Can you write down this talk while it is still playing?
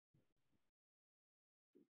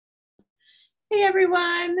Hey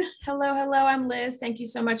everyone. Hello, I'm Liz. Thank you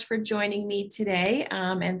so much for joining me today.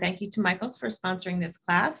 And thank you to Michaels for sponsoring this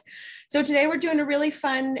class. So today we're doing a really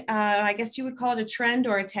fun, I guess you would call it a trend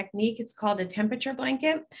or a technique. It's called a temperature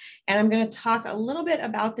blanket. And I'm going to talk a little bit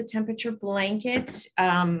about the temperature blanket,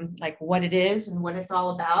 like what it is and what it's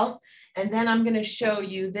all about. And then I'm going to show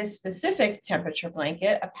you this specific temperature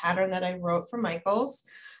blanket, a pattern that I wrote for Michaels.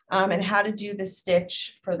 And how to do the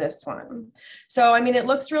stitch for this one. So, I mean, it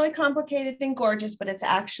looks really complicated and gorgeous, but it's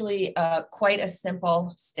actually quite a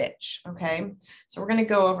simple stitch, okay? So we're gonna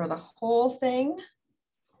go over the whole thing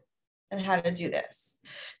and how to do this.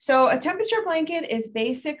 So a temperature blanket is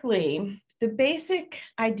basically, the basic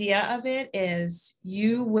idea of it is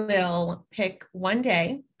you will pick one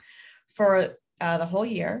day for the whole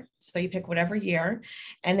year. So you pick whatever year,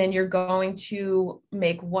 and then you're going to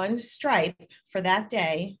make one stripe for that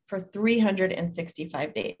day for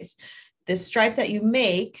 365 days. The stripe that you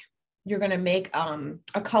make, you're going to make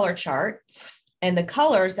a color chart, and the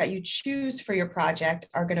colors that you choose for your project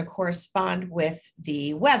are going to correspond with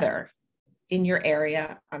the weather in your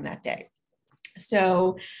area on that day.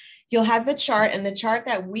 So you'll have the chart, and the chart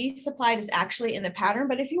that we supplied is actually in the pattern,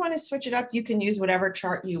 but if you want to switch it up, you can use whatever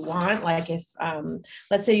chart you want. Like if,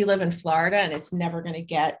 let's say you live in Florida and it's never going to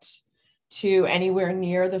get to anywhere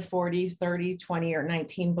near the 40, 30, 20, or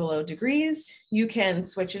 19 below degrees, you can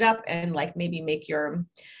switch it up and like maybe make your,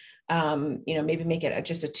 maybe make it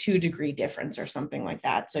just a 2-degree difference or something like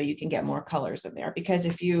that. So you can get more colors in there, because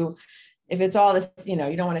if it's all this, you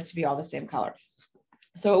don't want it to be all the same color.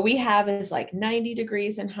 So what we have is like 90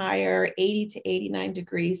 degrees and higher, 80 to 89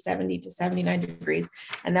 degrees, 70 to 79 degrees.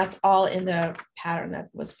 And that's all in the pattern that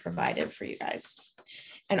was provided for you guys.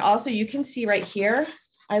 And also you can see right here,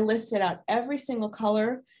 I listed out every single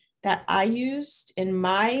color that I used in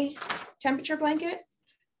my temperature blanket.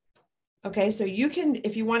 Okay, so you can,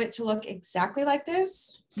 if you want it to look exactly like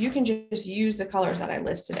this, you can just use the colors that I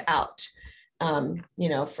listed out.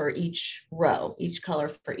 For each row, each color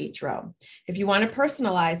for each row. If you want to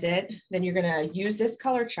personalize it, then you're going to use this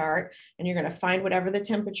color chart and you're going to find whatever the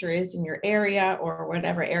temperature is in your area or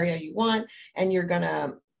whatever area you want, and you're going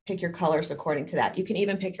to pick your colors according to that. You can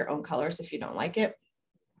even pick your own colors if you don't like it.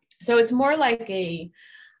 So it's more like a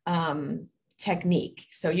technique.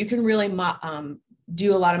 So you can really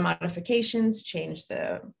do a lot of modifications, change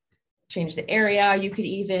the area. You could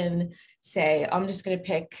even say, I'm just going to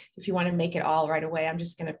pick, if you want to make it all right away, I'm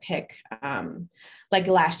just going to pick like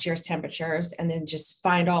last year's temperatures and then just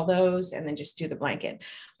find all those and then just do the blanket.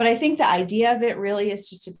 But I think the idea of it really is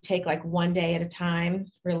just to take like one day at a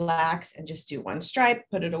time, relax, and just do one stripe,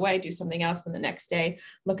 put it away, do something else. Then the next day,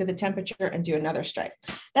 look at the temperature and do another stripe.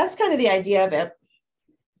 That's kind of the idea of it.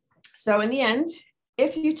 So in the end,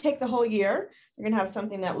 if you take the whole year, you're going to have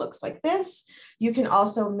something that looks like this. You can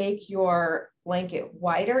also make your blanket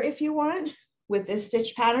wider if you want with this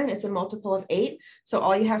stitch pattern. It's a multiple of 8. So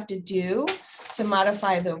all you have to do to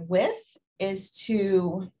modify the width is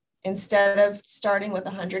to, instead of starting with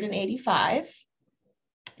 185,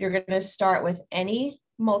 you're going to start with any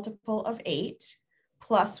multiple of 8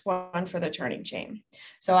 plus 1 for the turning chain.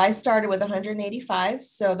 So I started with 185.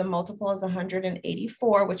 So the multiple is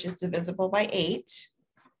 184, which is divisible by 8.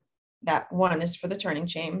 That 1 is for the turning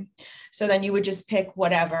chain. So then you would just pick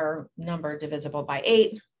whatever number divisible by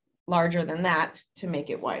 8, larger than that, to make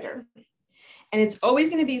it wider. And it's always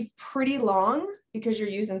going to be pretty long because you're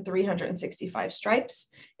using 365 stripes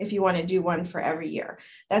if you want to do one for every year.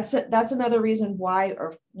 That's another reason why,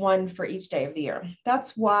 or one for each day of the year.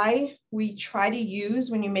 That's why we try to use,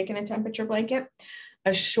 when you're making a temperature blanket,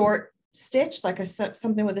 a short stitch, like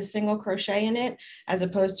something with a single crochet in it, as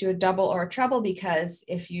opposed to a double or a treble, because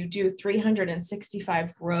if you do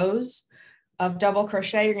 365 rows of double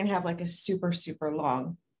crochet, you're going to have like a super, super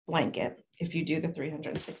long blanket if you do the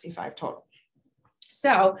 365 total.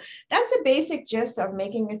 So that's the basic gist of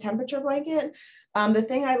making a temperature blanket. The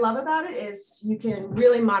thing I love about it is you can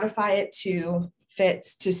really modify it to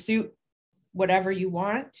suit whatever you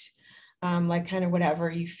want, like kind of whatever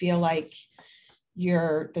you feel like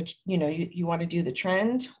you want to do the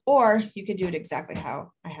trend, or you could do it exactly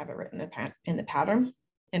how I have it written in the pattern,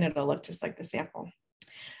 and it'll look just like the sample.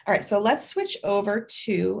 All right, so let's switch over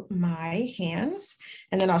to my hands,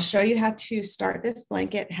 and then I'll show you how to start this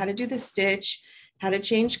blanket, how to do the stitch, how to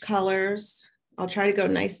change colors. I'll try to go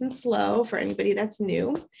nice and slow for anybody that's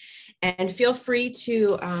new, and feel free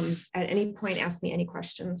to, at any point, ask me any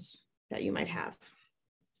questions that you might have.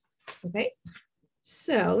 Okay.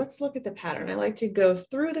 So let's look at the pattern. I like to go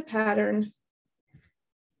through the pattern.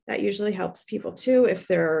 That usually helps people too if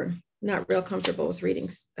they're not real comfortable with reading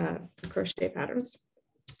crochet patterns.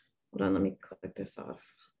 Hold on, let me click this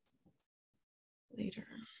off. later.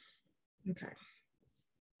 Okay.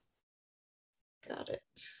 Got it.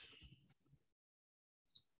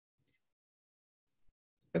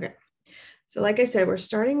 Okay. So like I said, we're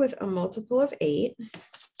starting with a multiple of 8.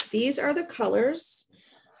 These are the colors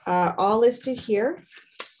all listed here.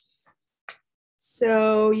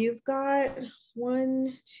 So you've got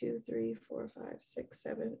 1, 2, 3, 4, 5, 6,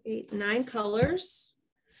 7, 8, 9 colors.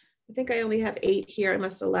 I think I only have 8 here. I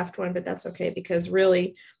must have left one, but that's okay because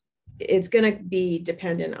really it's going to be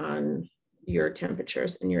dependent on your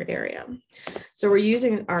temperatures in your area. So we're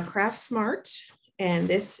using our Craft Smart, and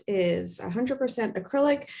this is 100%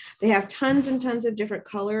 acrylic. They have tons and tons of different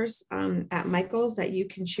colors at Michael's that you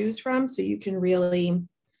can choose from. So you can really,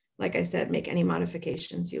 like I said, make any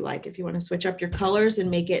modifications you like. If you want to switch up your colors and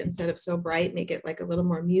make it, instead of so bright, make it like a little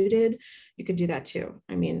more muted, you could do that too.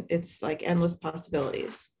 I mean, it's like endless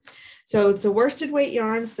possibilities. So it's a worsted weight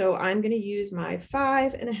yarn. So I'm going to use my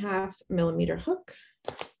 5.5 millimeter hook.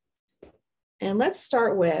 And let's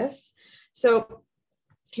start with, so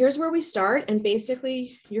here's where we start. And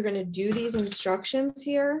basically you're going to do these instructions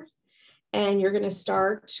here, and you're going to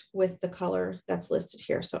start with the color that's listed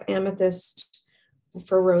here. So Amethyst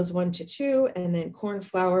for rows 1 to 2, and then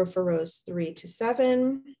Cornflower for rows 3 to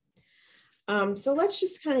 7. So let's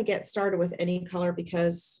just kind of get started with any color,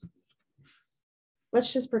 because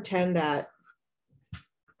let's just pretend that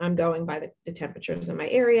I'm going by the temperatures in my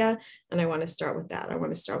area, and I want to start with that. I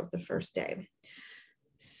want to start with the first day.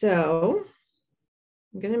 So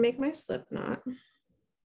I'm going to make my slip knot.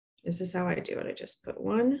 This is how I do it. I just put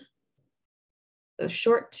the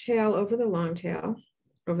short tail over the long tail,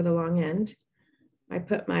 over the long end. I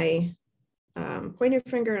put my pointer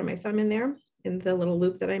finger and my thumb in there in the little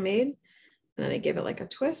loop that I made. And then I give it like a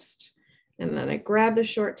twist. And then I grab the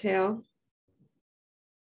short tail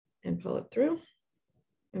and pull it through.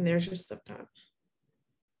 And there's your slip knot.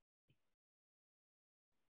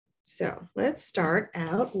 So let's start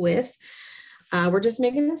out with, we're just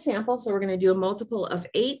making a sample. So we're going to do a multiple of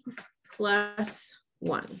 8 plus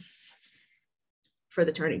 1 for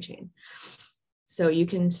the turning chain. So you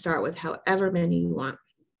can start with however many you want.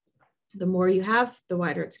 The more you have, the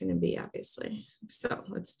wider it's going to be, obviously. So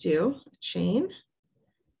let's do a chain.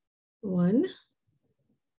 1,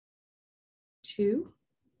 2,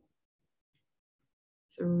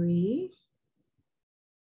 3,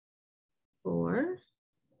 4,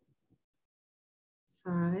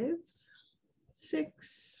 5,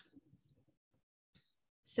 6,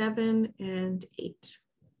 7, and 8.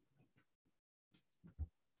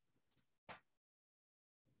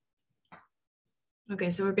 Okay,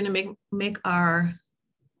 so we're going to make our,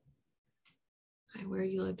 where are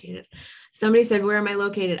you located? Somebody said, where am I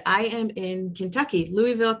located? I am in Kentucky,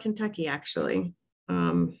 Louisville, Kentucky, actually.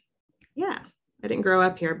 Yeah, I didn't grow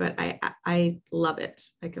up here, but I love it.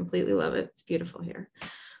 I completely love it. It's beautiful here.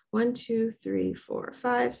 1, 2, 3, 4,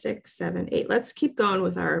 5, 6, 7, 8. Let's keep going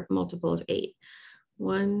with our multiple of 8.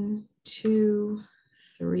 1, 2,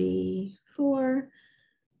 3, 4,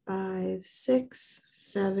 5, 6,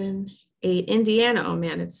 7, 8. Indiana. Oh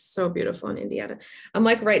man, it's so beautiful in Indiana. I'm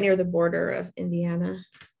like right near the border of Indiana.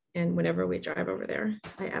 And whenever we drive over there,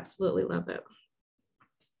 I absolutely love it.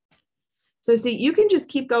 So see, you can just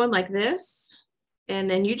keep going like this, and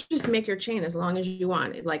then you just make your chain as long as you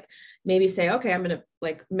want. It, like maybe say, okay, I'm going to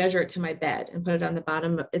like measure it to my bed and put it on the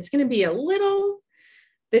bottom. It's going to be a little,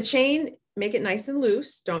 the chain, make it nice and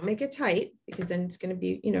loose. Don't make it tight, because then it's going to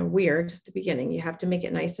be, you know, weird at the beginning. You have to make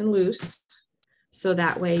it nice and loose. So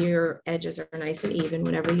that way your edges are nice and even.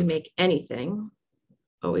 Whenever you make anything,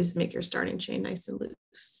 always make your starting chain nice and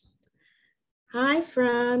loose. Hi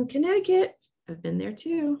from Connecticut. I've been there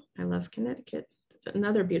too. I love Connecticut. It's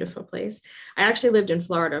another beautiful place. I actually lived in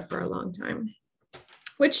Florida for a long time,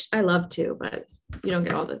 which I love too, but you don't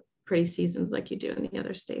get all the pretty seasons like you do in the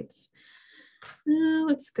other states.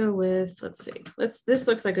 Let's go with, let's see. This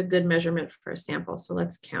looks like a good measurement for a sample. So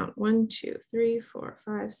let's count 1, 2, 3, 4,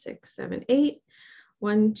 5, 6, 7, 8.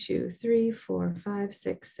 1, 2, 3, 4, 5,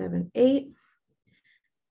 6, 7, 8.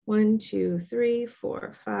 1, 2, 3,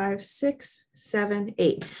 4, 5, 6, 7,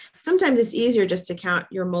 8. Sometimes it's easier just to count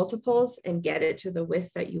your multiples and get it to the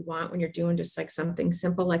width that you want when you're doing just like something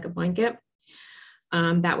simple like a blanket.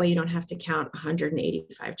 That way you don't have to count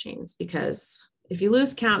 185 chains, because if you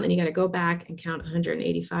lose count, then you got to go back and count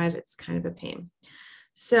 185. It's kind of a pain.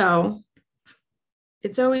 So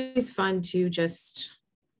it's always fun to just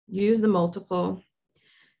use the multiple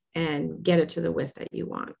and get it to the width that you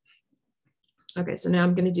want. Okay, so now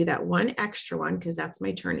I'm going to do that one extra one because that's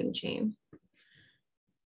my turning chain.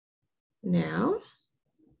 Now,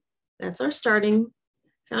 that's our starting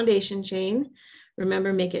foundation chain.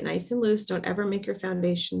 Remember, make it nice and loose. Don't ever make your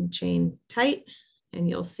foundation chain tight. And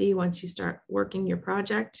you'll see once you start working your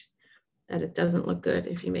project that it doesn't look good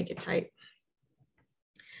if you make it tight.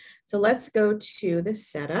 So let's go to the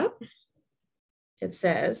setup. It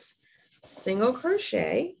says single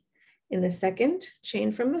crochet in the second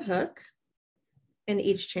chain from the hook and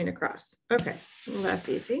each chain across. Okay, well, that's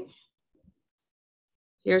easy.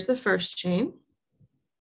 Here's the first chain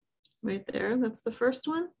right there. That's the first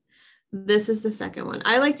one. This is the second one.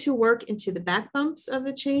 I like to work into the back bumps of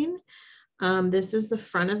the chain. This is the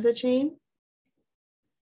front of the chain.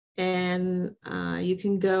 And you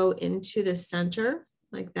can go into the center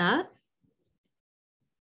like that.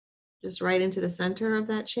 Just right into the center of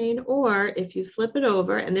that chain. Or if you flip it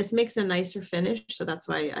over, and this makes a nicer finish, so that's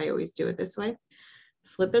why I always do it this way.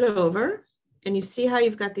 Flip it over, and you see how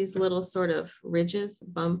you've got these little sort of ridges,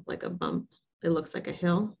 bump, like a bump. It looks like a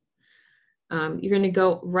hill. You're going to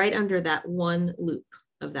go right under that one loop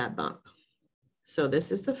of that bump. So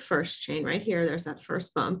this is the first chain right here. There's that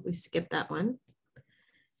first bump. We skip that one.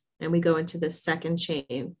 And we go into the second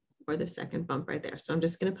chain or the second bump right there. So I'm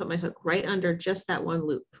just going to put my hook right under just that one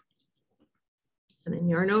loop. And then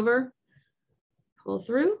yarn over, pull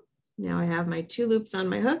through. Now I have my 2 loops on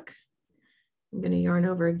my hook. I'm going to yarn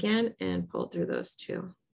over again and pull through those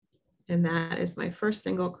 2. And that is my first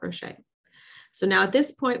single crochet. So now at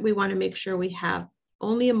this point, we want to make sure we have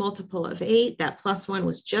only a multiple of 8. That +1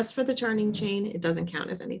 was just for the turning chain. It doesn't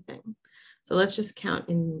count as anything. So let's just count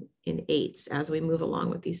in 8s as we move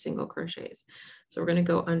along with these single crochets. So we're going to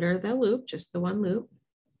go under the loop, just the one loop,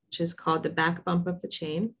 which is called the back bump of the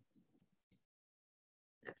chain.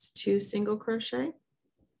 That's 2 single crochet.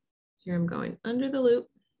 Here I'm going under the loop.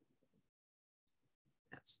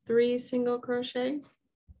 That's 3 single crochet.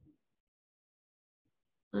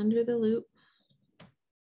 Under the loop.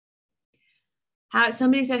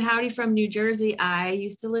 Somebody said howdy from New Jersey. I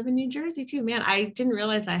used to live in New Jersey too. Man, I didn't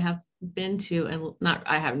realize I have been to, and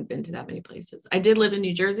I haven't been to that many places. I did live in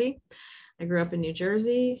New Jersey. I grew up in New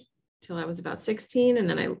Jersey till I was about 16. And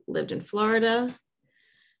then I lived in Florida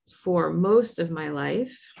for most of my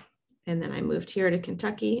life. And then I moved here to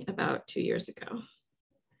Kentucky about 2 years ago.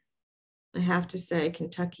 I have to say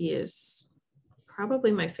Kentucky is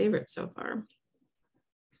probably my favorite so far.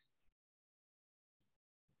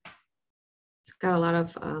 It's got a lot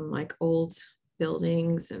of like old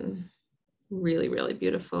buildings and really, really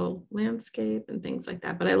beautiful landscape and things like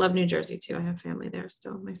that. But I love New Jersey too. I have family there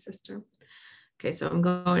still, my sister. Okay, so I'm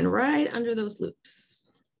going right under those loops.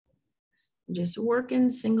 Just working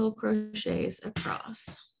single crochets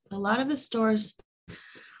across. A lot of the stores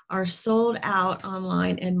are sold out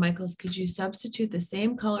online. And Michaels, could you substitute the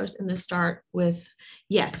same colors in the start with,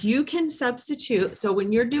 yes, you can substitute. So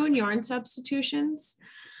when you're doing yarn substitutions,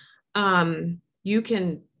 you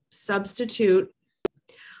can substitute.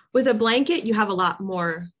 With a blanket, you have a lot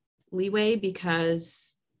more leeway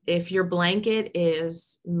because if your blanket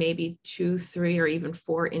is maybe 2, 3, or even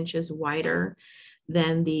 4 inches wider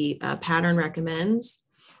than the pattern recommends,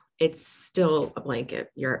 it's still a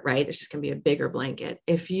blanket. You're right. It's just going to be a bigger blanket.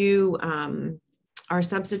 If you are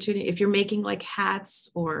substituting, if you're making like hats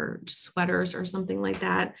or sweaters or something like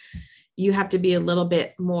that, you have to be a little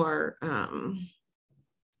bit more,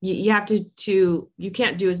 you have to, you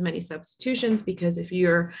can't do as many substitutions, because if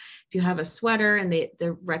you have a sweater and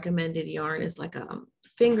the recommended yarn is like a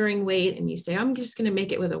fingering weight, and you say, I'm just going to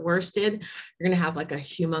make it with a worsted, you're going to have like a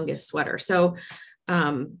humongous sweater. So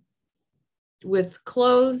with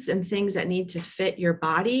clothes and things that need to fit your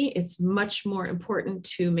body, it's much more important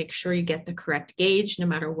to make sure you get the correct gauge no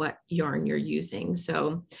matter what yarn you're using.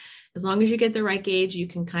 So as long as you get the right gauge, you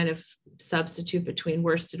can kind of substitute between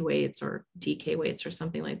worsted weights or DK weights or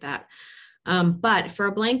something like that. But for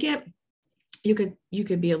a blanket, you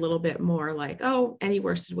could be a little bit more like, oh, any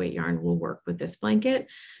worsted weight yarn will work with this blanket.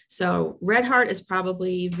 So Red Heart is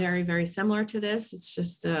probably very, very similar to this. It's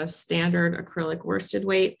just a standard acrylic worsted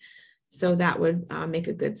weight. So that would make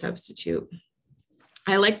a good substitute.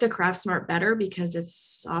 I like the Craft Smart better because it's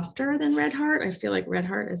softer than Red Heart. I feel like Red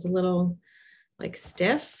Heart is a little like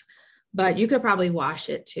stiff, but you could probably wash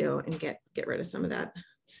it too and get rid of some of that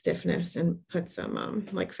stiffness and put some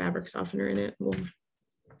like fabric softener in it.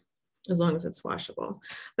 As long as it's washable.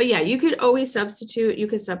 But yeah, you could always substitute. You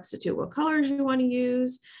could substitute what colors you want to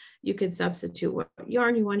use. You could substitute what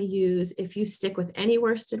yarn you want to use. If you stick with any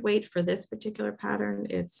worsted weight for this particular pattern,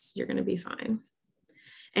 you're going to be fine.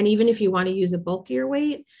 And even if you want to use a bulkier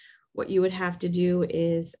weight, what you would have to do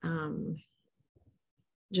is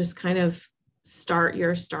just kind of start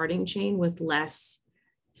your starting chain with less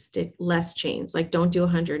chains. Like don't do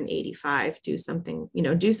 185, do something,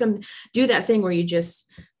 do that thing where you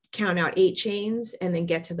just count out 8 chains and then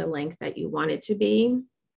get to the length that you want it to be.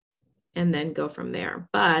 and then go from there.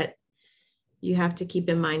 But you have to keep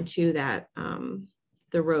in mind too that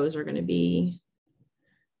the rows are going to be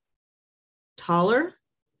taller,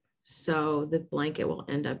 so the blanket will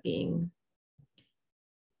end up being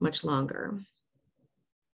much longer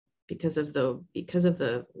because of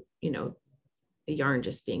the you know, the yarn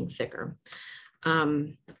just being thicker.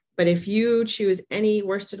 But if you choose any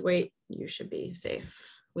worsted weight, you should be safe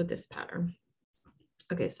with this pattern.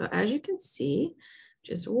 Okay, so as you can see,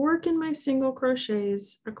 just working my single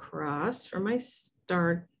crochets across for my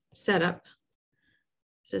start setup.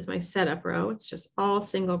 This is my setup row. It's just all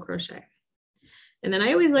single crochet. And then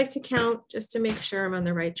I always like to count just to make sure I'm on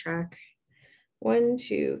the right track. 1,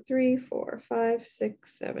 2, 3, 4, 5,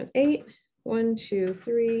 6, 7, 8. 1, 2,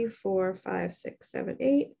 3, 4, 5, 6, 7,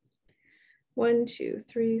 8. 1, 2,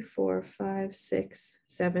 3, 4, 5, 6,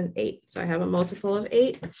 7, 8. So I have a multiple of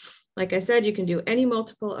 8. Like I said, you can do any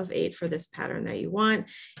multiple of 8 for this pattern that you want.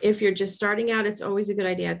 If you're just starting out, it's always a good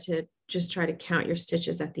idea to just try to count your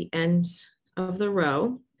stitches at the ends of the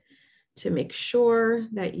row to make sure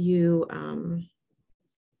that you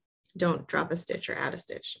don't drop a stitch or add a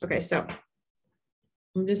stitch. Okay, so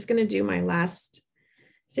I'm just going to do my last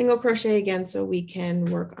single crochet again so we can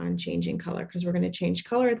work on changing color, because we're going to change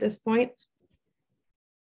color at this point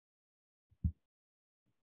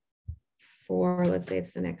for, let's say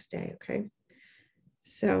it's the next day. Okay,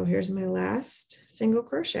 so here's my last single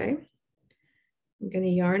crochet. I'm going to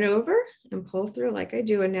yarn over and pull through like I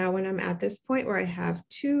do. And now when I'm at this point where I have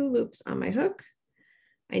 2 loops on my hook,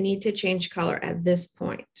 I need to change color at this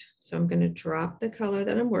point. So I'm going to drop the color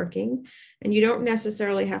that I'm working, and you don't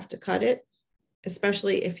necessarily have to cut it,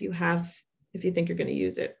 especially if you think you're going to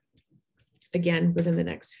use it again within the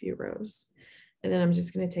next few rows. And then I'm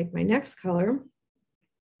just going to take my next color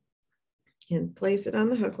and place it on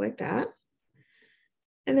the hook like that,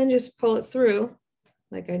 and then just pull it through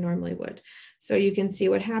like I normally would. So you can see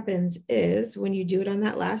what happens is when you do it on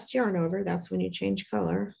that last yarn over, that's when you change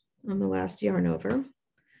color on the last yarn over.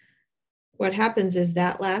 What happens is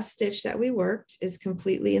that last stitch that we worked is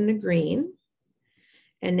completely in the green.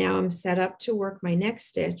 And now I'm set up to work my next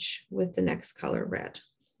stitch with the next color red.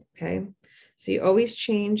 Okay, so you always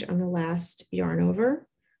change on the last yarn over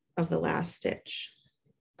of the last stitch.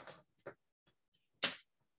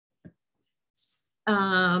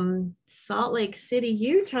 Salt Lake City,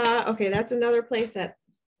 Utah. Okay, that's another place that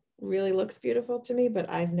really looks beautiful to me, but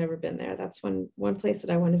I've never been there. That's one place that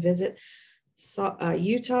I want to visit. So,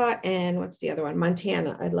 Utah, and what's the other one?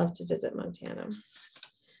 Montana. I'd love to visit Montana.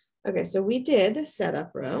 Okay, so we did the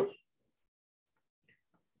setup row,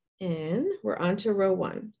 and we're on to row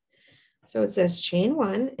 1. So it says chain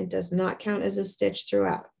 1. It does not count as a stitch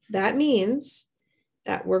throughout. That means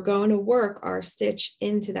that we're going to work our stitch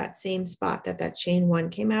into that same spot that chain 1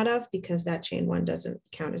 came out of, because that chain 1 doesn't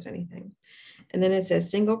count as anything. And then it says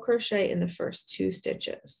single crochet in the first 2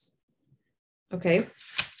 stitches. Okay,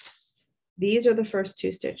 these are the first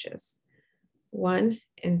 2 stitches, 1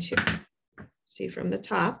 and 2. See from the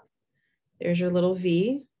top, there's your little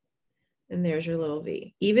V, and there's your little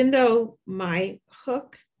V. Even though my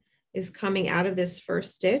hook is coming out of this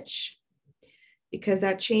first stitch, because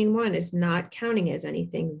that chain 1 is not counting as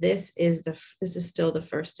anything, this is still the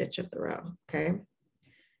first stitch of the row. Okay. All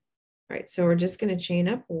right, so we're just going to chain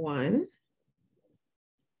up 1,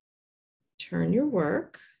 turn your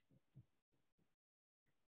work,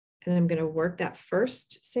 and I'm going to work that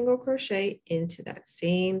first single crochet into that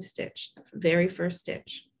same stitch, the very first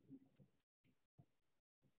stitch.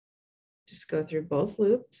 Just go through both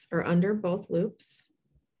loops or under both loops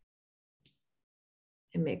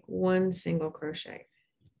and make 1 single crochet.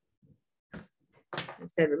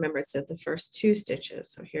 Instead, remember, it said the first 2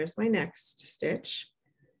 stitches. So here's my next stitch.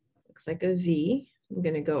 Looks like a V. I'm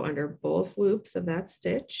going to go under both loops of that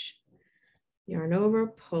stitch, yarn over,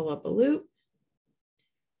 pull up a loop,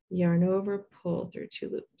 yarn over, pull through 2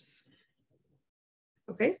 loops.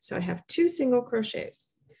 Okay, so I have 2 single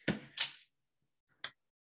crochets.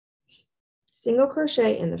 Single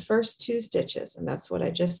crochet in the first 2 stitches, and that's what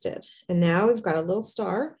I just did. And now we've got a little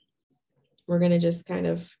star. We're going to just kind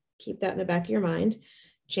of keep that in the back of your mind.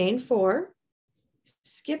 Chain 4,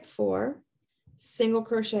 skip 4, single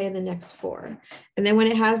crochet in the next 4. And then when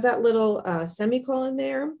it has that little semicolon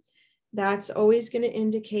there, that's always going to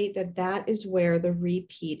indicate that that is where the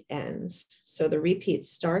repeat ends. So the repeat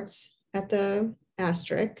starts at the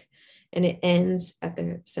asterisk and it ends at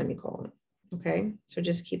the semicolon. Okay, so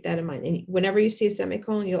just keep that in mind. And whenever you see a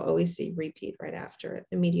semicolon, you'll always see repeat right after it,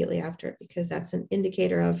 immediately after it, because that's an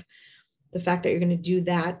indicator of the fact that you're going to do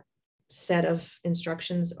that set of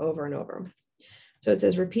instructions over and over. So it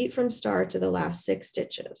says repeat from start to the last 6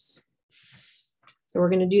 stitches. So we're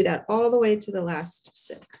going to do that all the way to the last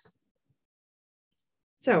 6.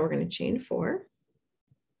 So we're going to chain 4.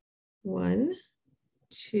 1,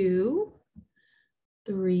 2,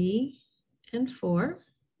 3, and 4.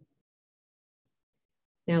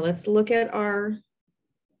 Now let's look at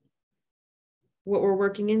what we're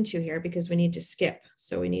working into here, because we need to skip.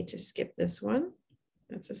 So we need to skip this one.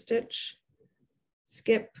 That's a stitch.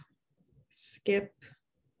 Skip, skip,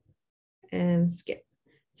 and skip.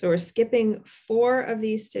 So we're skipping 4 of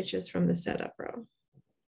these stitches from the setup row.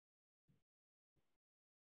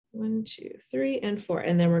 1, 2, 3, and 4.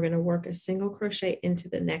 And then we're going to work a single crochet into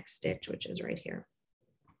the next stitch, which is right here.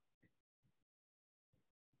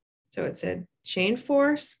 So it said chain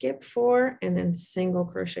 4, skip 4, and then single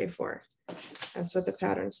crochet 4. That's what the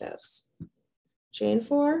pattern says. Chain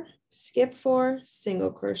 4, skip 4,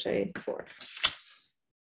 single crochet 4.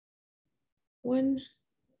 1,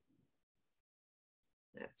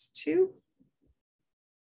 that's 2,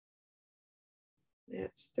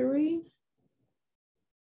 that's 3,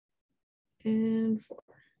 and 4.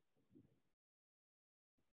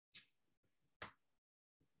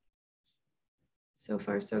 So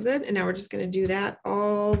far, so good. And now we're just going to do that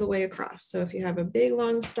all the way across. So if you have a big,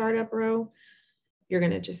 long startup row, you're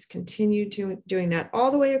going to just continue doing that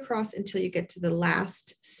all the way across until you get to the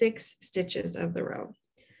last 6 stitches of the row.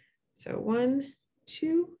 So 1,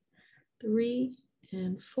 2, 3,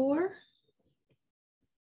 and 4.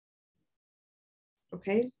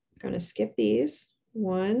 Okay, I'm going to skip these.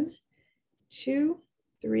 1, 2,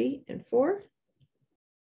 3, and 4.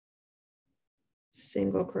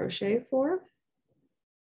 Single crochet 4.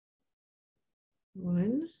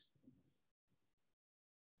 1,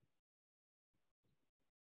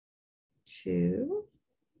 2,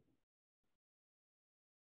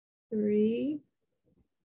 3,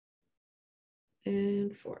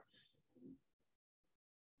 and 4.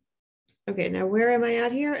 Okay, now where am I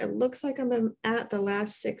at here? It looks like I'm at the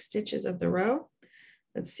last 6 stitches of the row.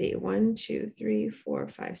 Let's see, 1, 2, 3, 4,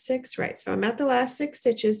 5, 6. Right, so I'm at the last 6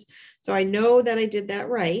 stitches. So I know that I did that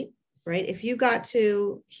right? If you got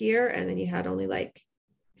to here and then you had only like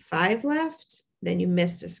 5 left, then you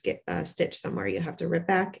missed a stitch somewhere. You have to rip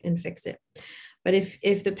back and fix it. But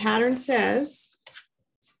if the pattern says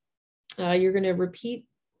you're going to repeat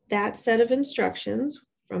that set of instructions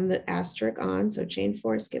from the asterisk on, so chain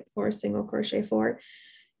 4, skip 4, single crochet 4,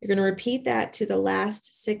 you're going to repeat that to the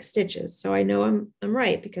last 6 stitches. So I know I'm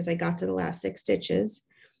right because I got to the last 6 stitches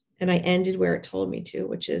and I ended where it told me to,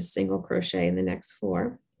 which is single crochet in the next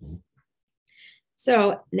 4.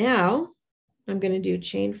 So now I'm going to do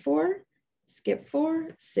chain 4, skip 4,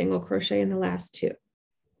 single crochet in the last 2.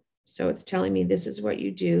 So it's telling me this is what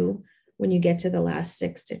you do when you get to the last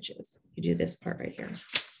 6 stitches. You do this part right here.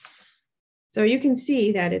 So you can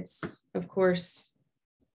see that it's, of course,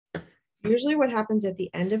 usually what happens at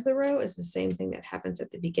the end of the row is the same thing that happens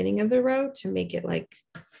at the beginning of the row to make it like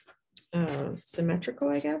symmetrical,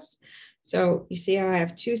 I guess. So you see how I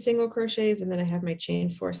have 2 single crochets and then I have my chain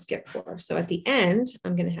 4, skip 4. So at the end,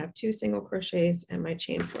 I'm going to have 2 single crochets and my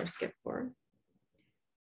chain 4, skip 4.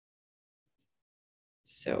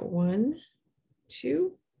 So 1,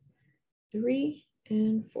 2, 3,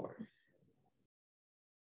 and 4.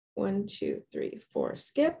 1, 2, 3, 4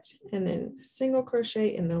 skipped, and then single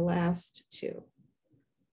crochet in the last 2.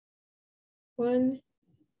 1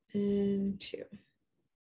 and 2.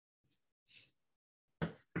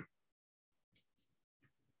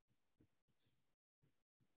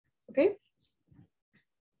 Okay.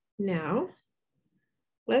 Now,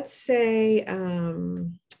 let's say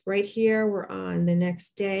right here, we're on the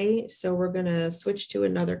next day. So we're going to switch to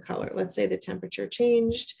another color. Let's say the temperature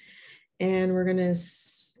changed and we're going to,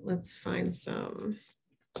 let's find some,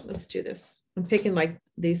 let's do this. I'm picking like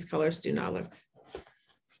these colors do not look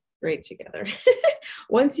great together.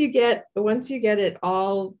 Once you get it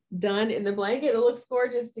all done in the blanket, it looks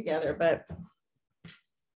gorgeous together, but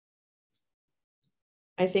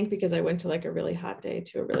I think because I went to like a really hot day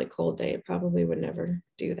to a really cold day, it probably would never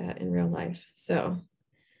do that in real life. So,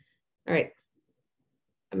 all right,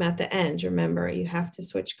 I'm at the end. Remember, you have to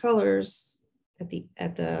switch colors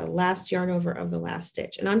at the last yarn over of the last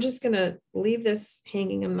stitch. And I'm just gonna leave this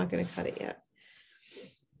hanging. I'm not gonna cut it yet.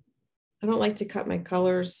 I don't like to cut my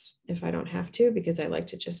colors if I don't have to, because I like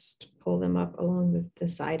to just pull them up along the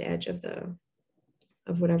side edge of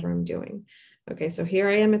whatever I'm doing. Okay, so here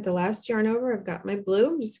I am at the last yarn over. I've got my blue.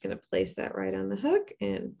 I'm just going to place that right on the hook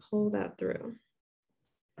and pull that through.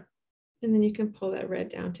 And then you can pull that red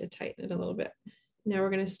down to tighten it a little bit. Now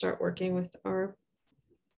we're going to start working with our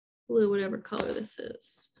blue, whatever color this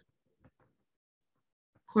is.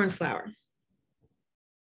 Cornflower.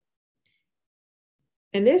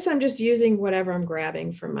 And this, I'm just using whatever I'm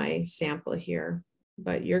grabbing from my sample here,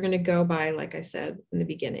 but you're going to go by, like I said in the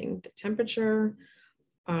beginning, the temperature,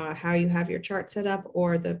 how you have your chart set up,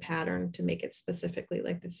 or the pattern to make it specifically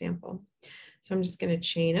like the sample. So I'm just going to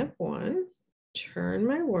chain up 1, turn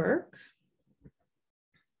my work.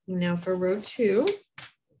 Now for row 2,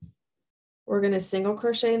 we're going to single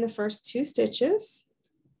crochet in the first 2 stitches.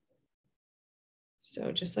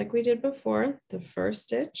 So just like we did before, the first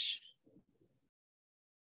stitch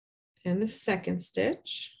and the second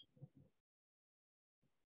stitch.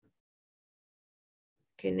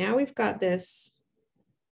 Okay, now we've got this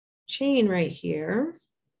chain right here.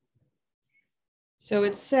 So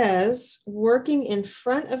it says, working in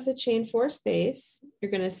front of the chain 4 space,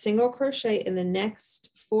 you're going to single crochet in the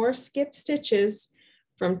next 4 skip stitches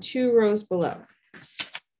from 2 rows below.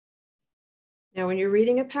 Now, when you're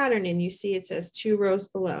reading a pattern and you see it says 2 rows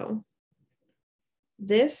below,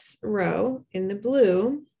 this row in the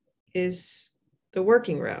blue is the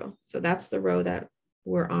working row. So that's the row that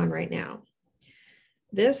we're on right now.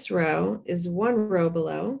 This row is 1 row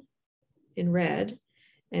below in red,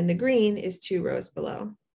 and the green is 2 rows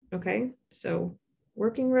below. Okay, so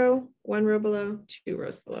working row, 1 row below, 2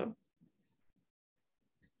 rows below.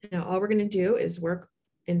 Now all we're going to do is work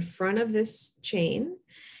in front of this chain,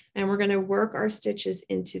 and we're going to work our stitches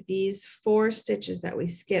into these 4 stitches that we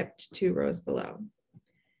skipped 2 rows below.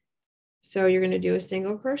 So you're going to do a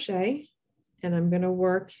single crochet, and I'm going to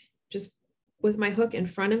work just with my hook in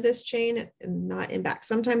front of this chain and not in back.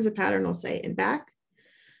 Sometimes the pattern will say in back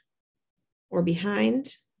or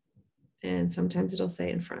behind, and sometimes it'll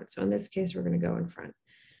say in front. So in this case, we're going to go in front.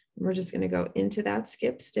 And we're just going to go into that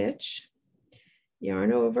skip stitch,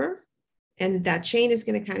 yarn over, and that chain is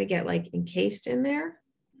going to kind of get like encased in there.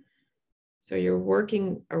 So you're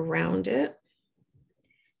working around it.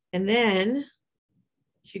 And then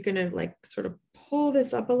you're going to like sort of pull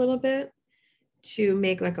this up a little bit to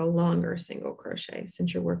make like a longer single crochet,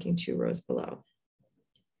 since you're working 2 rows below,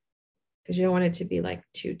 because you don't want it to be like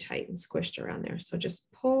too tight and squished around there. So just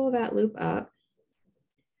pull that loop up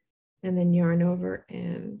and then yarn over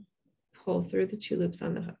and pull through the 2 loops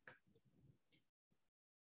on the hook.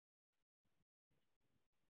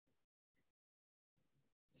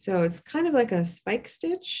 So it's kind of like a spike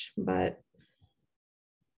stitch, but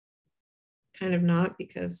kind of not,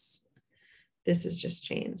 because this is just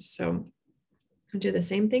chains. So I'll do the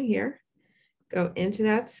same thing here. Go into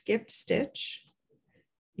that skipped stitch,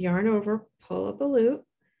 yarn over, pull up a loop,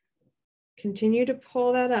 continue to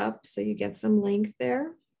pull that up so you get some length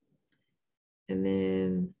there, and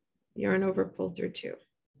then yarn over, pull through 2. Okay,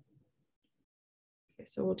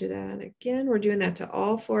 so we'll do that again. We're doing that to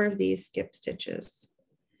all 4 of these skip stitches.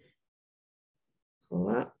 Pull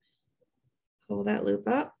up, pull that loop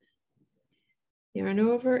up, yarn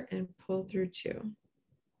over, and pull through 2.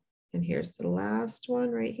 And here's the last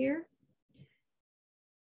one right here.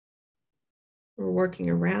 We're working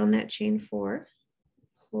around that chain 4,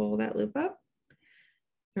 pull that loop up,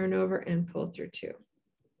 yarn over, and pull through 2.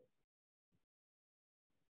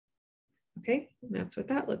 Okay, and that's what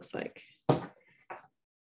that looks like.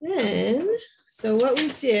 Then, so what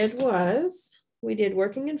we did was, we did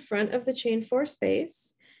working in front of the chain 4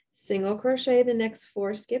 space, single crochet the next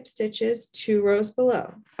 4 skip stitches 2 rows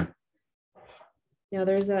below. Now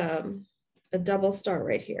there's a double start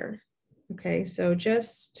right here. Okay, so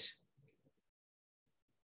just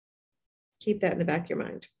keep that in the back of your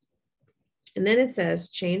mind. And then it says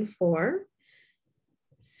chain 4,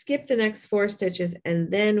 skip the next 4 stitches,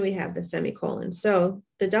 and then we have the semicolon. So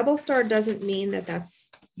the double start doesn't mean that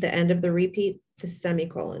that's the end of the repeat. The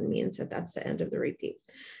semicolon means that that's the end of the repeat.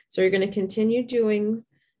 So you're going to continue doing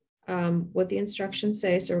what the instructions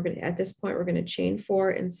say. So we're going to, at this point, we're going to chain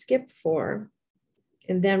 4 and skip 4.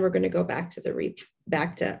 And then we're going to go back to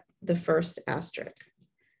the first asterisk.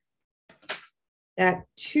 That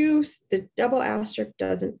 2, the double asterisk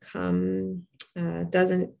doesn't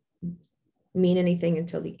mean anything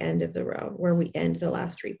until the end of the row, where we end the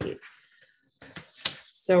last repeat.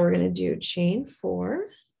 So we're going to do chain 4,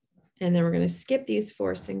 and then we're going to skip these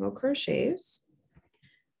 4 single crochets.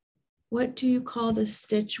 What do you call the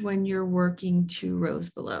stitch when you're working 2 rows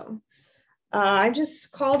below? I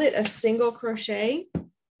just called it a single crochet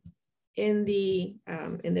in the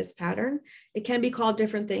in this pattern. It can be called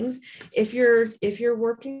different things. If you're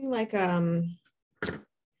working like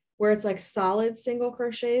where it's like solid single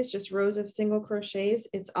crochets, just rows of single crochets,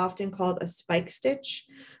 it's often called a spike stitch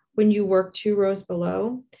when you work 2 rows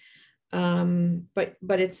below. But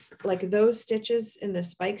it's like those stitches in the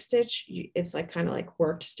spike stitch, it's like kind of like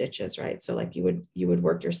worked stitches, right? So like you would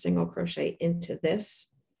work your single crochet into this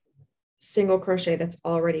single crochet that's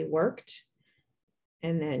already worked,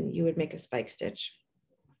 and then you would make a spike stitch.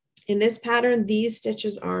 In this pattern, these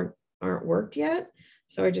stitches aren't worked yet,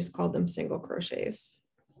 so I just called them single crochets.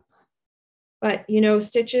 But you know,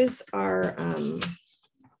 stitches are,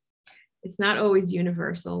 it's not always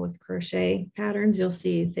universal with crochet patterns. You'll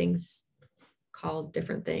see things called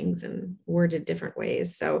different things and worded different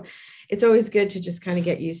ways. So it's always good to just kind of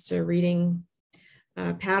get used to reading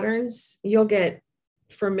patterns. You'll get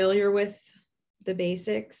familiar with the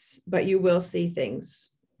basics, but you will see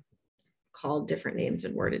things called different names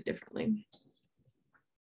and worded differently.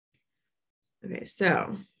 Okay,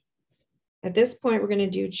 so at this point, we're going to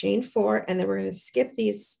do chain 4, and then we're going to skip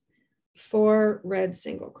these 4 red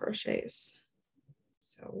single crochets.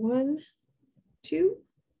 So 1, 2,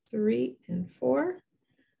 3, and 4.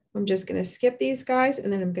 I'm just going to skip these guys,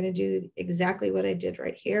 and then I'm going to do exactly what I did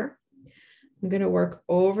right here. I'm going to work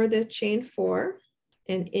over the chain 4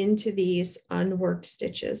 and into these unworked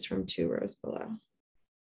stitches from 2 rows below.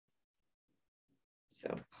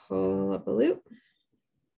 So pull up a loop,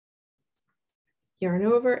 yarn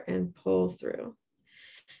over, and pull through.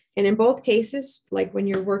 And in both cases, like when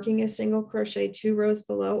you're working a single crochet 2 rows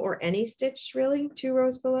below, or any stitch really 2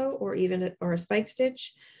 rows below, or even a spike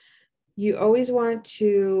stitch, you always want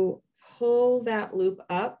to pull that loop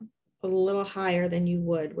up a little higher than you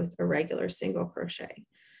would with a regular single crochet.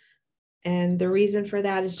 And the reason for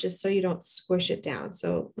that is just so you don't squish it down.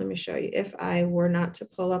 So let me show you. If I were not to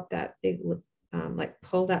pull up that big loop, like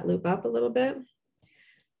pull that loop up a little bit,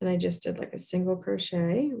 and I just did like a single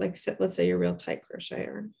crochet, like let's say you're a real tight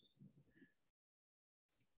crocheter.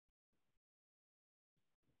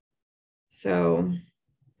 So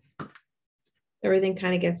everything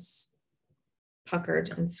kind of gets puckered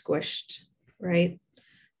and squished, right?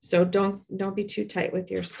 So don't be too tight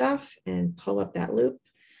with your stuff and pull up that loop.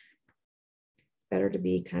 It's better to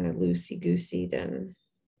be kind of loosey-goosey than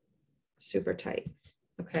super tight,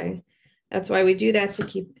 okay? That's why we do that,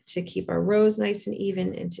 to keep our rows nice and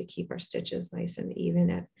even, and to keep our stitches nice and even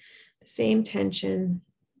at the same tension.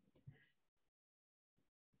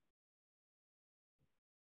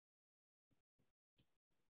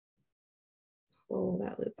 Pull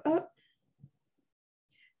that loop up,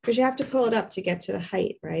 because you have to pull it up to get to the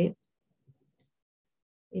height, right?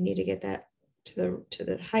 You need to get that to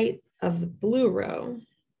the height of the blue row.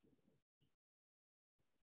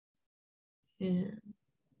 And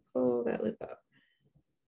pull that loop up.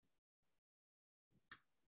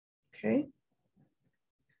 Okay.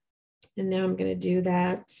 And now I'm going to do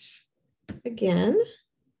that again.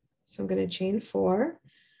 So I'm going to chain 4.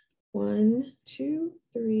 1, 2,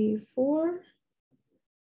 3, 4.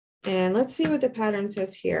 And let's see what the pattern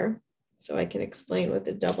says here, so I can explain what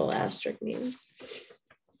the double asterisk means.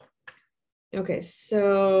 Okay,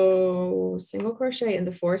 so single crochet in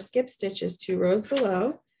the 4 skip stitches 2 rows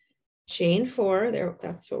below, chain 4, there,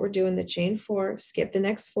 that's what we're doing, the chain 4, skip the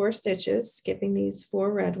next 4 stitches, skipping these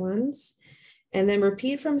 4 red ones, and then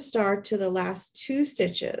repeat from start to the last 2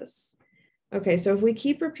 stitches. Okay, so if we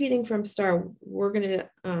keep repeating from start, we're gonna,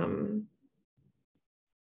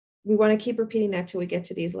 we wanna keep repeating that till we get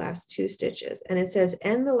to these last 2 stitches. And it says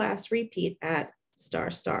end the last repeat at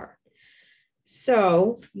star star.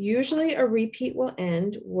 So usually a repeat will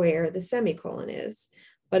end where the semicolon is,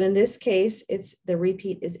 but in this case, it's the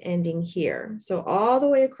repeat is ending here. So all the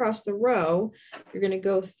way across the row, you're going to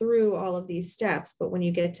go through all of these steps, but when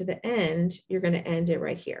you get to the end, you're going to end it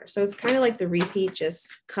right here. So it's kind of like the repeat just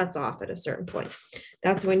cuts off at a certain point.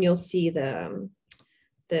 That's when you'll see the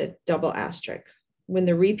double asterisk, when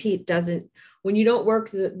the repeat doesn't, when you don't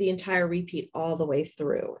work the entire repeat all the way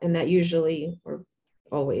through, and that usually or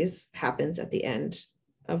always happens at the end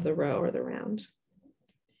of the row or the round.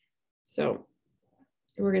 So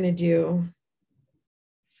we're going to do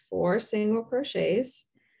 4 single crochets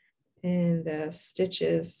in the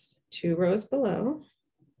stitches 2 rows below,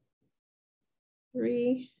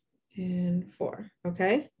 3 and 4.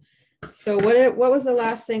 Okay, so what was the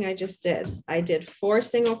last thing I just did? I did 4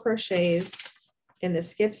 single crochets in the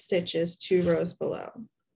skip stitches 2 rows below.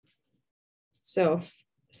 So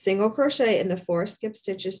single crochet in the 4 skip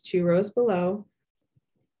stitches 2 rows below,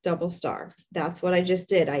 double star. That's what I just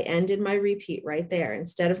did. I ended my repeat right there.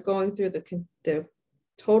 Instead of going through the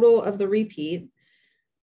total of the repeat,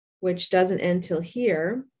 which doesn't end till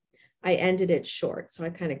here, I ended it short. So I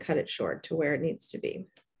kind of cut it short to where it needs to be.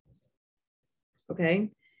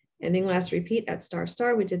 Okay, ending last repeat at star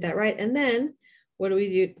star. We did that right. And then what do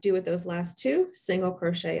we do with those last 2? Single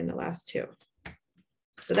crochet in the last 2.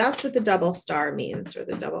 So that's what the double star means, or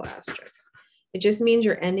the double asterisk. It just means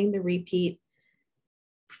you're ending the repeat.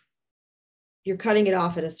 You're cutting it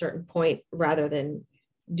off at a certain point rather than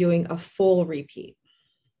doing a full repeat.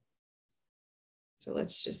 So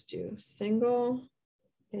let's just do single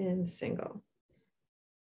and single.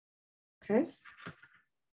 Okay.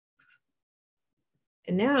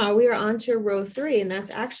 And now we are on to row 3, and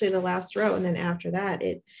that's actually the last row. And then after that,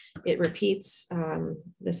 it repeats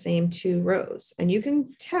the same 2 rows. And you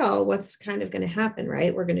can tell what's kind of going to happen,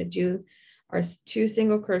 right? We're going to do our 2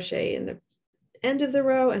 single crochet in the end of the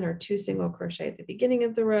row and our 2 single crochet at the beginning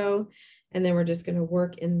of the row. And then we're just going to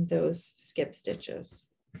work in those skip stitches.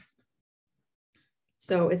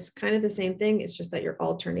 So it's kind of the same thing. It's just that you're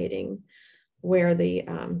alternating where the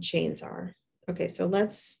chains are. Okay, so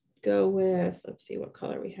let's go with, let's see what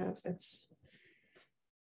color we have. That's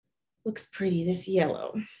looks pretty, this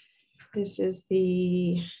yellow. This is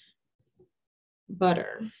the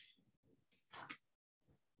butter.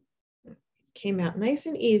 Came out nice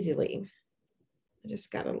and easily. I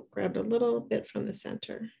just got to grab a little bit from the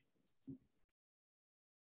center.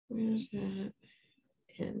 Where's that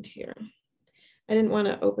end here? I didn't want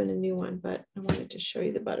to open a new one, but I wanted to show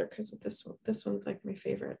you the butter because of this one. This one's like my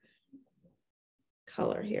favorite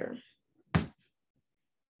color here.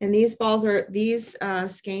 And these balls are, these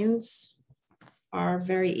skeins are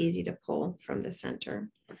very easy to pull from the center.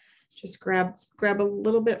 Just grab a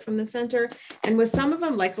little bit from the center. And with some of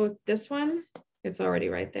them, like with this one, it's already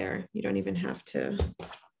right there. You don't even have to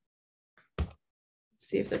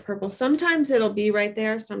see if they're purple. Sometimes it'll be right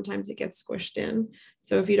there. Sometimes it gets squished in.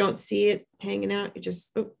 So if you don't see it hanging out, you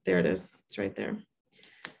just, oh, there it is. It's right there.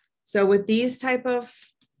 So with these type of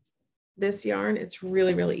this yarn, it's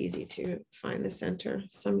really, really easy to find the center.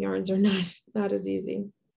 Some yarns are not as easy.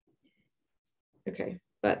 Okay,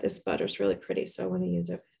 but this butter is really pretty, so I want to use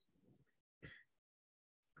it.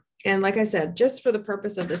 And like I said, just for the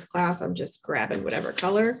purpose of this class, I'm just grabbing whatever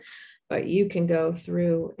color, but you can go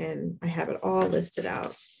through and I have it all listed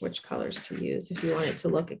out, which colors to use if you want it to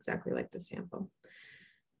look exactly like the sample.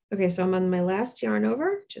 Okay, so I'm on my last yarn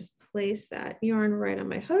over. Just place that yarn right on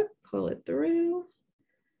my hook, pull it through.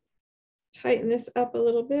 Tighten this up a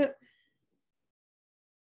little bit.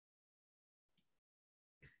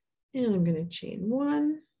 And I'm going to chain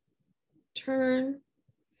 1, turn,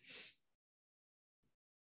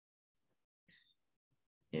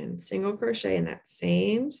 and single crochet in that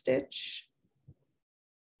same stitch.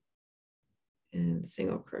 And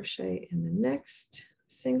single crochet in the next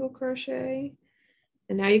single crochet.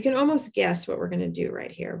 And now you can almost guess what we're going to do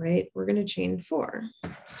right here, right? We're going to chain 4.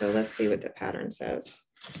 So let's see what the pattern says.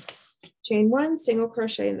 Chain 1, single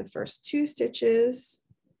crochet in the first 2 stitches,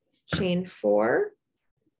 chain 4,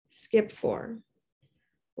 skip 4.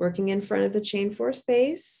 Working in front of the chain 4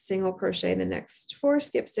 space, single crochet in the next 4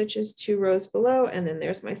 skip stitches, 2 rows below, and then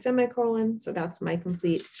there's my semicolon. So that's my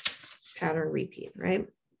complete pattern repeat, right?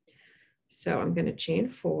 So I'm going to chain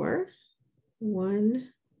 4, 1,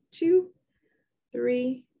 2,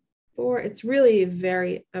 3, 4. It's really a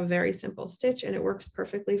very simple stitch, and it works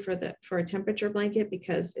perfectly for a temperature blanket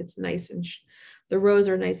because it's nice and the rows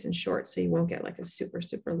are nice and short, so you won't get like a super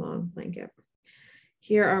long blanket.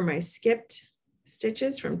 Here are my skipped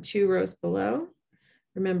stitches from 2 rows below.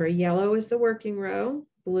 Remember, yellow is the working row,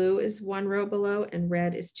 blue is 1 row below, and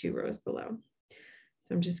red is 2 rows below.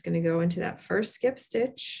 So I'm just going to go into that first skip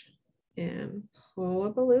stitch and pull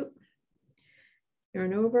up a loop,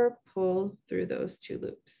 yarn over, pull through those 2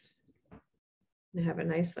 loops. And have a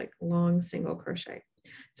nice like long single crochet.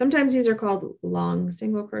 Sometimes these are called long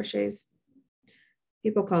single crochets.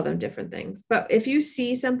 People call them different things. But if you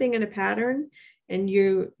see something in a pattern and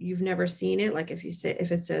you've never seen it, like if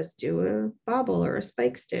it says do a bobble or a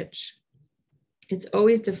spike stitch, it's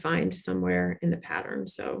always defined somewhere in the pattern.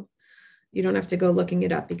 So you don't have to go looking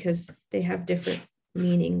it up because they have different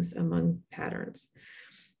meanings among patterns.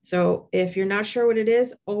 So if you're not sure what it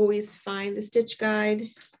is, always find the stitch guide.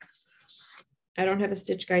 I don't have a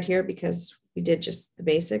stitch guide here because we did just the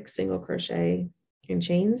basic single crochet and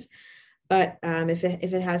chains. But if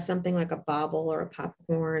it has something like a bobble or a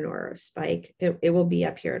popcorn or a spike, it will be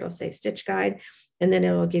up here. It'll say stitch guide, and then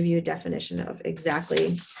it'll give you a definition of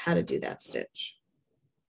exactly how to do that stitch.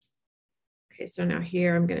 Okay, so now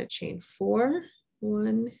here I'm going to chain 4,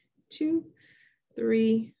 1, 2,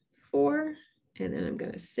 3, 4, and then I'm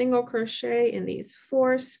going to single crochet in these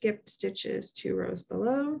 4 skipped stitches 2 rows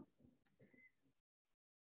below.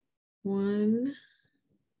 1,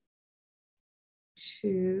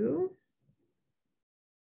 2,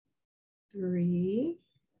 3,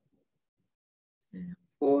 and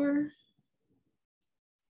 4.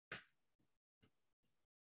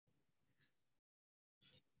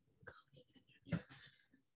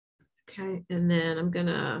 Okay, and then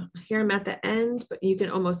here I'm at the end, but you can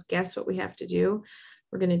almost guess what we have to do.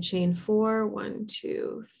 We're going to chain 4, 1,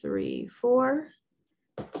 2, 3, 4.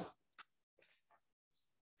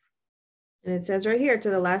 And it says right here to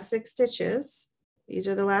the last 6 stitches. These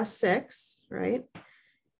are the last 6, right?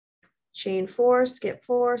 Chain 4, skip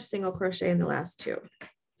 4, single crochet in the last 2.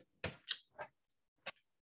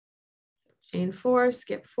 Chain 4,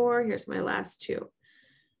 skip 4, here's my last 2.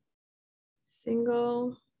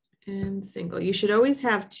 Single and single. You should always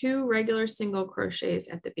have 2 regular single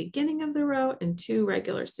crochets at the beginning of the row and 2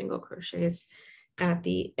 regular single crochets at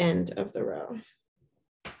the end of the row.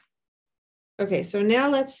 Okay, so now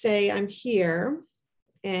let's say I'm here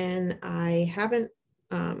and I haven't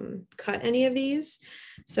cut any of these.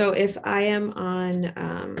 So if I am on,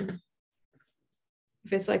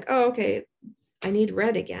 if it's like, oh, okay, I need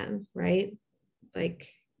red again, right?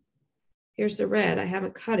 Like, here's the red, I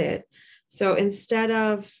haven't cut it. So instead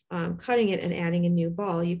of cutting it and adding a new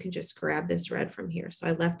ball, you can just grab this red from here. So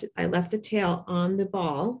I left the tail on the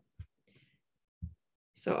ball.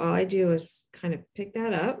 So all I do is kind of pick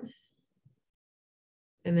that up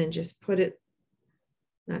and then just put it,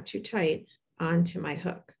 not too tight, onto my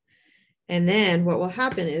hook. And then what will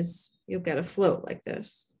happen is you'll get a float like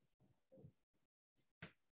this.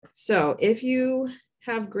 So if you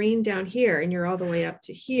have green down here and you're all the way up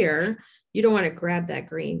to here, you don't want to grab that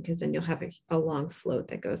green because then you'll have a long float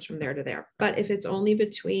that goes from there to there. But if it's only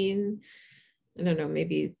between, I don't know,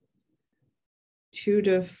 maybe 2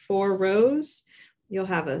 to 4 rows, you'll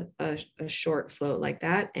have a short float like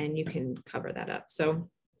that and you can cover that up. So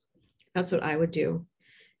that's what I would do.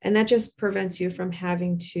 And that just prevents you from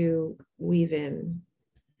having to weave in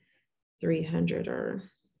 300 or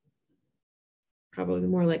probably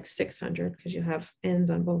more like 600 because you have ends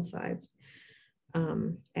on both sides.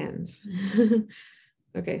 Ends.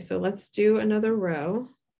 Okay, so let's do another row.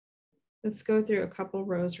 Let's go through a couple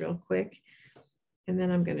rows real quick. And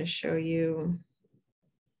then I'm going to show you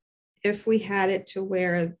if we had it to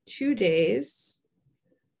where 2 days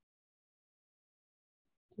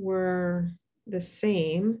were the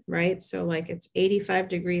same, right? So like it's 85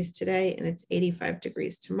 degrees today and it's 85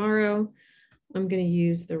 degrees tomorrow. I'm going to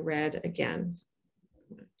use the red again.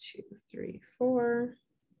 1, 2, 3, 4.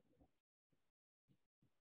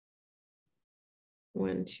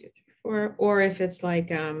 1, 2, 3, 4. Or if it's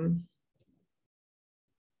like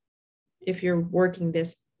if you're working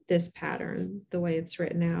this pattern the way it's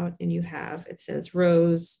written out and you have, it says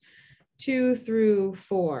rows 2 through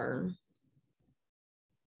 4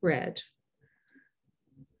 red,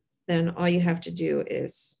 then all you have to do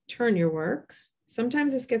is turn your work.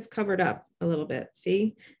 Sometimes this gets covered up a little bit.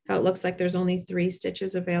 See how it looks like there's only 3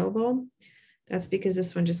 stitches available? That's because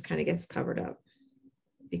this one just kind of gets covered up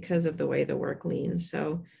because of the way the work leans.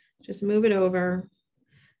 So just move it over.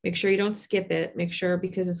 Make sure you don't skip it. Make sure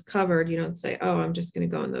because it's covered, you don't say, oh, I'm just going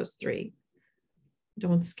to go in those 3.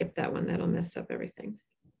 Don't skip that one. That'll mess up everything.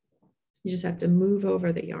 You just have to move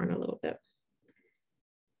over the yarn a little bit.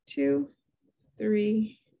 2,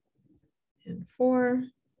 3, and 4,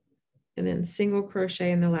 and then single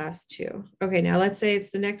crochet in the last 2. Okay, now let's say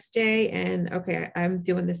it's the next day and okay, I'm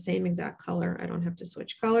doing the same exact color. I don't have to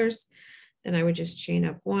switch colors. Then I would just chain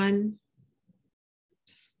up 1,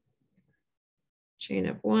 chain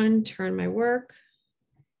up 1, turn my work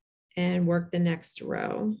and work the next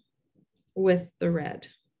row with the red.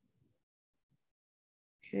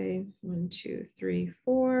 Okay, 1, 2, 3,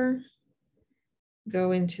 4.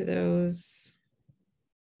 Go into those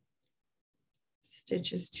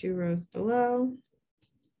stitches 2 rows below.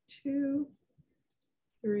 2,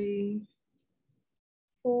 3,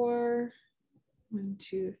 4. 1,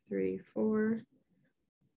 2, 3, 4.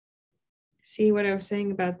 See what I was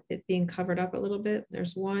saying about it being covered up a little bit?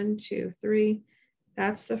 There's 1, 2, 3.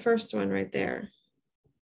 That's the first one right there.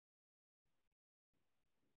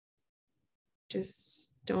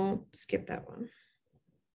 Just don't skip that one.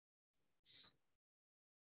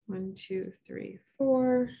 1, 2, 3,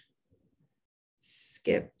 4.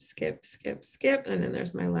 Skip, skip, skip, skip. And then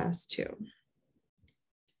there's my last 2.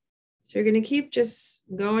 So you're going to keep just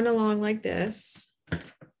going along like this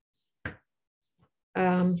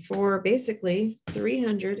for basically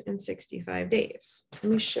 365 days.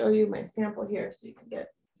 Let me show you my sample here so you can get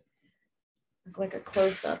like a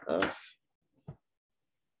close-up of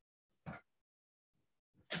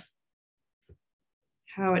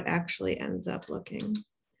how it actually ends up looking.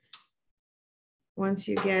 Once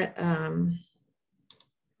you get a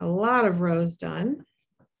lot of rows done,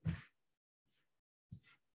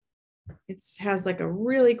 it has like a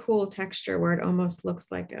really cool texture where it almost looks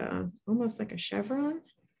like a chevron.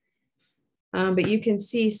 But you can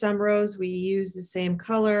see some rows we use the same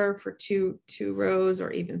color for two rows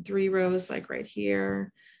or even 3 rows, like right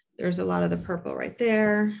here. There's a lot of the purple right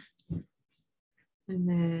there. And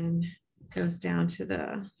then it goes down to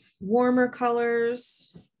the warmer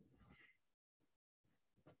colors.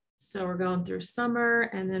 So we're going through summer,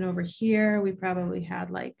 and then over here, we probably had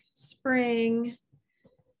like spring,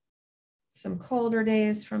 some colder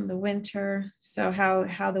days from the winter. So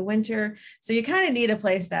how the winter, so you kind of need a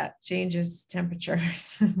place that changes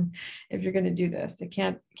temperatures if you're going to do this. It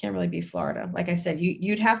can't really be Florida. Like I said,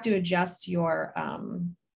 you'd have to adjust your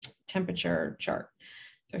temperature chart.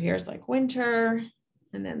 So here's like winter,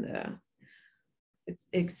 and then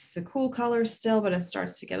it's the cool color still, but it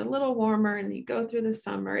starts to get a little warmer, and you go through the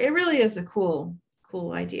summer. It really is a cool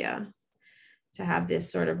idea to have this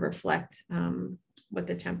sort of reflect what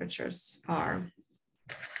the temperatures are.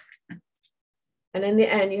 And in the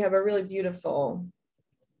end, you have a really beautiful,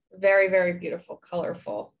 very, very beautiful,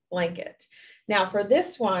 colorful blanket. Now for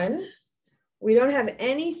this one, we don't have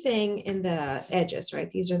anything in the edges, right?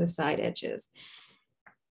 These are the side edges.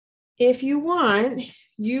 If you want,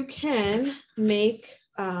 you can make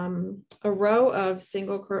a row of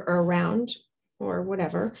or a round or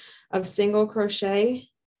whatever of single crochet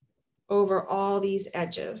over all these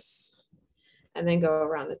edges, and then go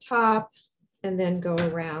around the top and then go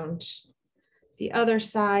around the other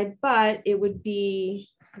side, but it would be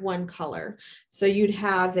one color. So you'd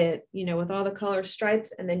have it, you know, with all the color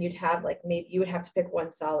stripes, and then you'd have like, maybe you would have to pick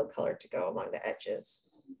one solid color to go along the edges.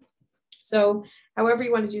 So however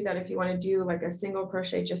you want to do that, if you want to do like a single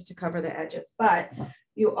crochet just to cover the edges, but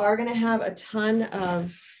you are going to have a ton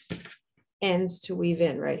of ends to weave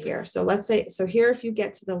in right here. So let's say, so here, if you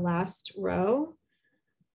get to the last row,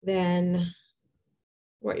 then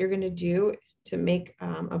what you're going to do to make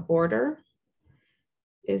a border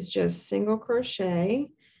is just single crochet,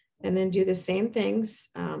 and then do the same things,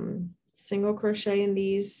 single crochet in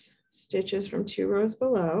these stitches from 2 rows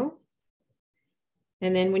below.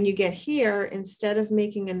 And then when you get here, instead of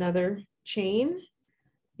making another chain,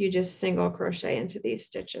 you just single crochet into these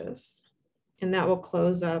stitches, and that will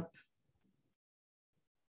close up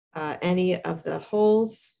any of the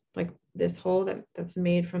holes, like this hole that's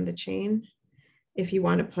made from the chain, if you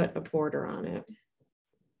want to put a border on it.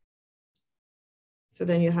 So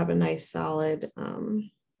then you'll have a nice solid,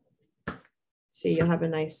 see, you'll have a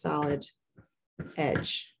nice solid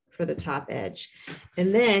edge for the top edge.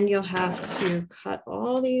 And then you'll have to cut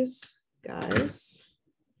all these guys,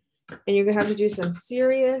 and you're gonna have to do some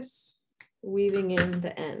serious weaving in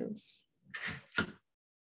the ends.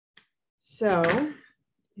 So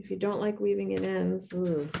if you don't like weaving in ends,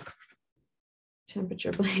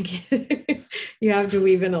 temperature blanket, you have to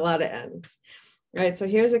weave in a lot of ends. All right, so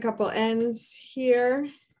here's a couple ends here.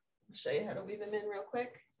 I'll show you how to weave them in real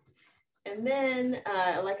quick. And then,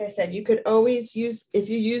 like I said, you could always use, if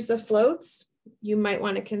you use the floats, you might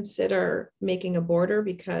want to consider making a border,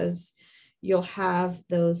 because you'll have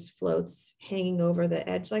those floats hanging over the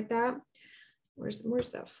edge like that. Where's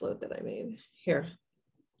that float that I made? Here.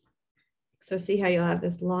 So see how you'll have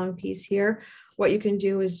this long piece here? What you can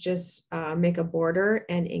do is just make a border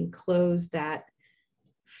and enclose that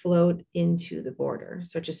float into the border.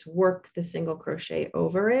 So just work the single crochet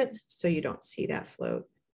over it so you don't see that float.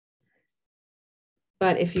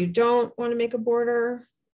 But if you don't want to make a border,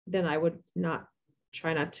 then I would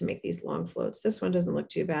try not to make these long floats. This one doesn't look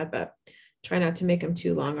too bad, but try not to make them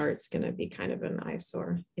too long, or it's going to be kind of an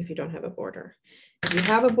eyesore if you don't have a border. If you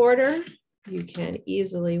have a border, you can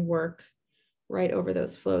easily work right over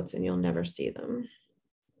those floats and you'll never see them.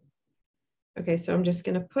 Okay, so I'm just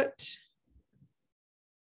going to put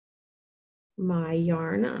my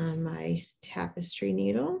yarn on my tapestry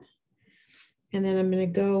needle, and then I'm going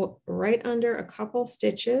to go right under a couple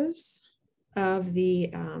stitches of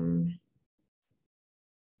the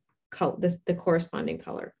corresponding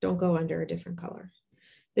color. Don't go under a different color.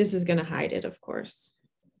 This is going to hide it, of course.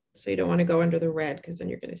 So you don't want to go under the red, because then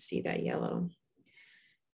you're going to see that yellow.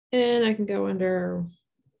 And I can go under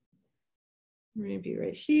maybe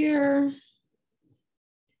right here.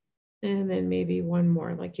 And then maybe one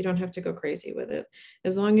more. Like, you don't have to go crazy with it.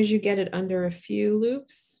 As long as you get it under a few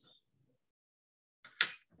loops,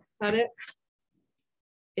 cut it,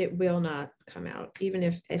 it will not come out, even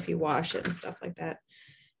if you wash it and stuff like that.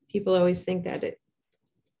 People always think that it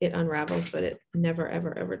unravels, but it never,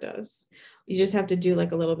 ever, ever does. You just have to do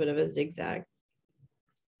like a little bit of a zigzag.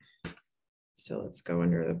 So let's go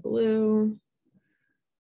under the blue.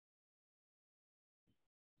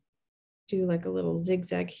 Do like a little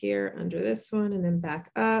zigzag here under this one, and then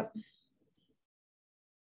back up.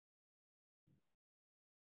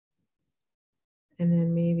 And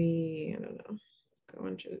then maybe, I don't know, go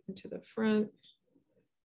into the front.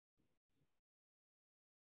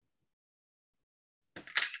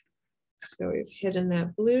 So we've hidden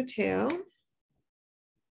that blue tail.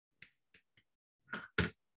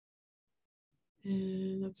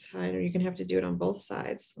 And let's hide, or you're gonna have to do it on both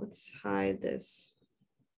sides. Let's hide this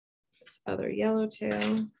other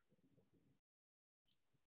yellowtail.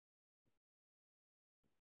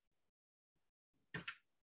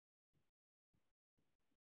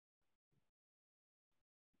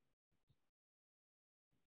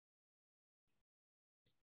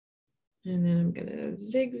 And then I'm gonna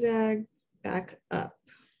zigzag back up.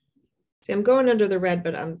 See, I'm going under the red,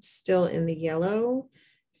 but I'm still in the yellow,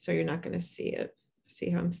 so you're not gonna see it.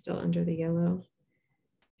 See how I'm still under the yellow?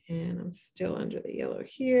 And I'm still under the yellow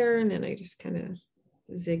here, and then I just kind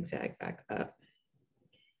of zigzag back up.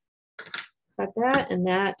 Cut that, and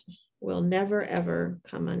that will never ever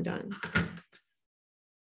come undone.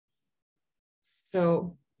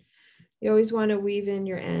 So you always want to weave in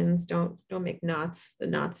your ends. Don't make knots. The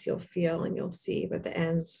knots you'll feel and you'll see, but the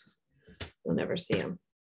ends, you'll never see them.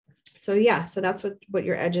 So yeah, so that's what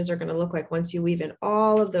your edges are going to look like once you weave in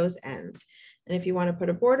all of those ends. And if you want to put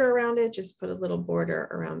a border around it, just put a little border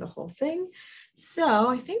around the whole thing. So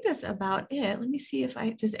I think that's about it. Let me see if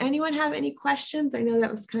does anyone have any questions? I know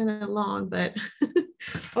that was kind of long, but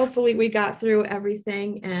hopefully we got through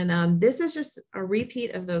everything. And this is just a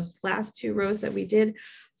repeat of those last 2 rows that we did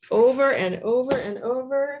over and over and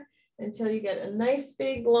over until you get a nice,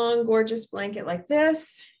 big, long, gorgeous blanket like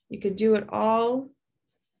this. You could do it all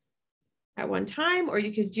at one time, or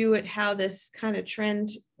you could do it how this kind of trend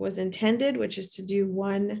was intended, which is to do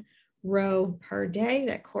 1 row per day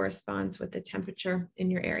that corresponds with the temperature in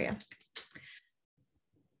your area.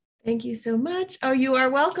 Thank you so much. Oh, you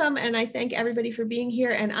are welcome. And I thank everybody for being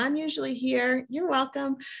here. And I'm usually here. You're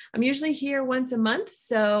welcome. I'm usually here once a month.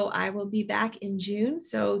 So I will be back in June.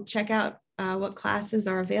 So check out what classes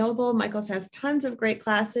are available. Michael's has tons of great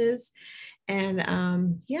classes.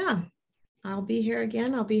 And yeah, I'll be here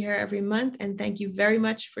again. I'll be here every month. And thank you very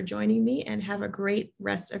much for joining me, and have a great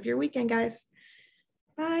rest of your weekend, guys.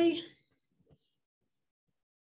 Bye.